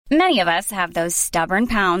Many of us have those stubborn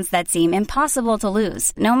pounds that seem impossible to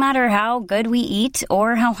lose, no matter how good we eat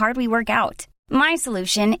or how hard we work out. My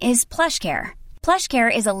solution is PlushCare.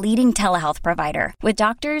 PlushCare is a leading telehealth provider with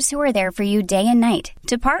doctors who are there for you day and night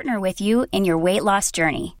to partner with you in your weight loss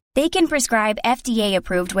journey. They can prescribe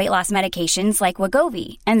FDA-approved weight loss medications like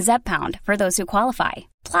Wegovy and Zepbound for those who qualify.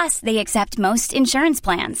 Plus, they accept most insurance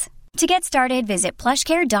plans. To get started, visit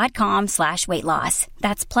plushcare.com/weightloss.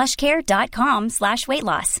 That's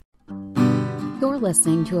plushcare.com/weightloss. You're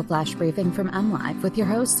listening to a flash briefing from MLive with your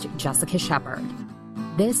host, Jessica Shepard.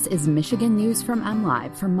 This is Michigan News from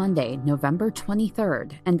MLive for Monday, November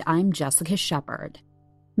 23rd, and I'm Jessica Shepard.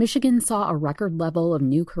 Michigan saw a record level of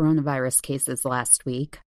new coronavirus cases last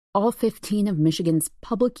week. All 15 of Michigan's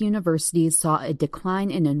public universities saw a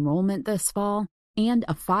decline in enrollment this fall, and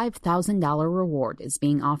a $5,000 reward is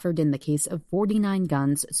being offered in the case of 49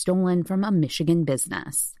 guns stolen from a Michigan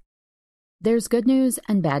business. There's good news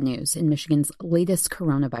and bad news in Michigan's latest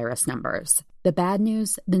coronavirus numbers. The bad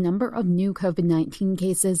news, the number of new COVID-19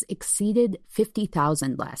 cases exceeded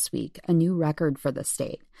 50,000 last week, a new record for the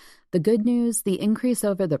state. The good news, the increase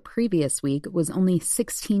over the previous week was only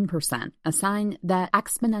 16%, a sign that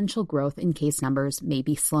exponential growth in case numbers may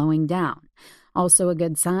be slowing down. Also a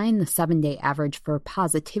good sign, the 7-day average for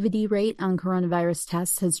positivity rate on coronavirus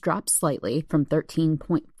tests has dropped slightly from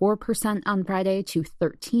 13.4% on Friday to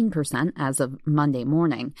 13% as of Monday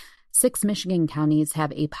morning. 6 Michigan counties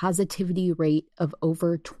have a positivity rate of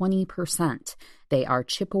over 20%. They are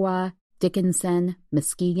Chippewa, Dickinson,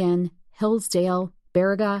 Muskegon, Hillsdale,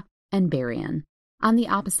 Baraga, and Berrien. On the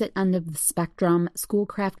opposite end of the spectrum,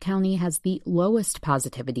 Schoolcraft County has the lowest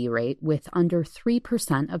positivity rate, with under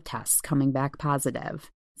 3% of tests coming back positive.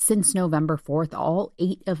 Since November 4th, all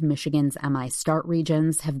 8 of Michigan's MI-START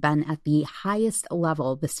regions have been at the highest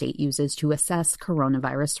level the state uses to assess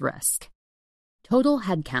coronavirus risk. Total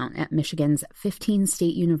headcount at Michigan's 15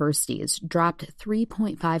 state universities dropped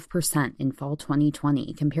 3.5% in fall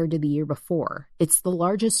 2020 compared to the year before. It's the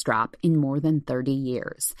largest drop in more than 30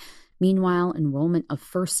 years. Meanwhile, enrollment of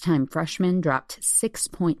first-time freshmen dropped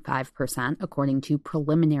 6.5%, according to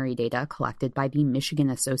preliminary data collected by the Michigan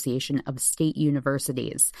Association of State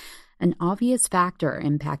Universities. An obvious factor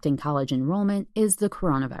impacting college enrollment is the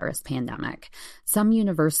coronavirus pandemic. Some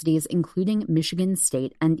universities, including Michigan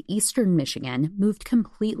State and Eastern Michigan, moved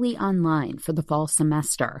completely online for the fall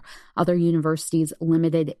semester. Other universities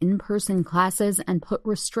limited in-person classes and put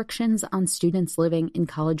restrictions on students living in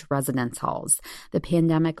college residence halls. The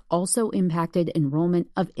pandemic also impacted enrollment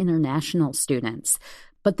of international students.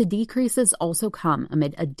 But the decreases also come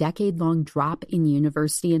amid a decade-long drop in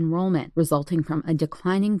university enrollment, resulting from a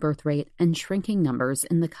declining birth rate and shrinking numbers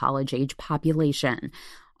in the college-age population.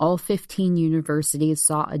 All 15 universities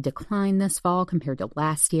saw a decline this fall compared to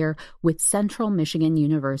last year, with Central Michigan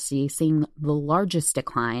University seeing the largest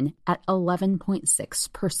decline at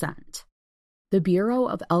 11.6%. The Bureau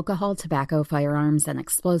of Alcohol, Tobacco, Firearms, and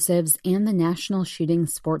Explosives and the National Shooting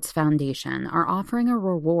Sports Foundation are offering a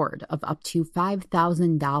reward of up to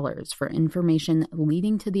 $5,000 for information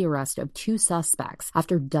leading to the arrest of 2 suspects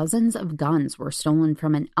after dozens of guns were stolen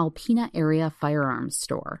from an Alpena area firearms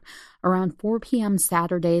store. Around 4 p.m.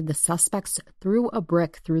 Saturday, the suspects threw a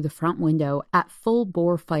brick through the front window at Full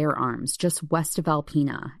Bore Firearms just west of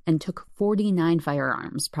Alpena and took 49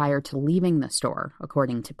 firearms prior to leaving the store,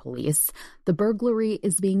 according to police. The burglary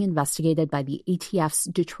is being investigated by the ATF's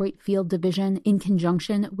Detroit Field Division in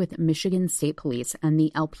conjunction with Michigan State Police and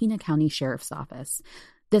the Alpena County Sheriff's Office.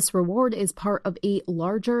 This reward is part of a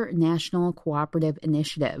larger national cooperative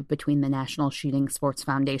initiative between the National Shooting Sports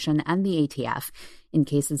Foundation and the ATF in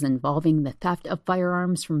cases involving the theft of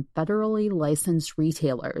firearms from federally licensed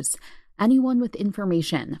retailers. Anyone with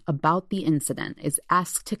information about the incident is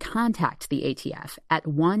asked to contact the ATF at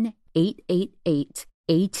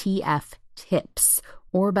 1-888-ATF-TIPS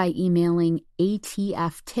or by emailing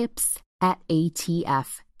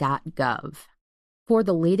atftips@atf.gov. For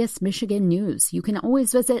the latest Michigan news, you can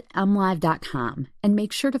always visit mlive.com and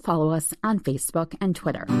make sure to follow us on Facebook and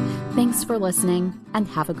Twitter. Thanks for listening and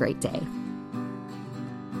have a great day.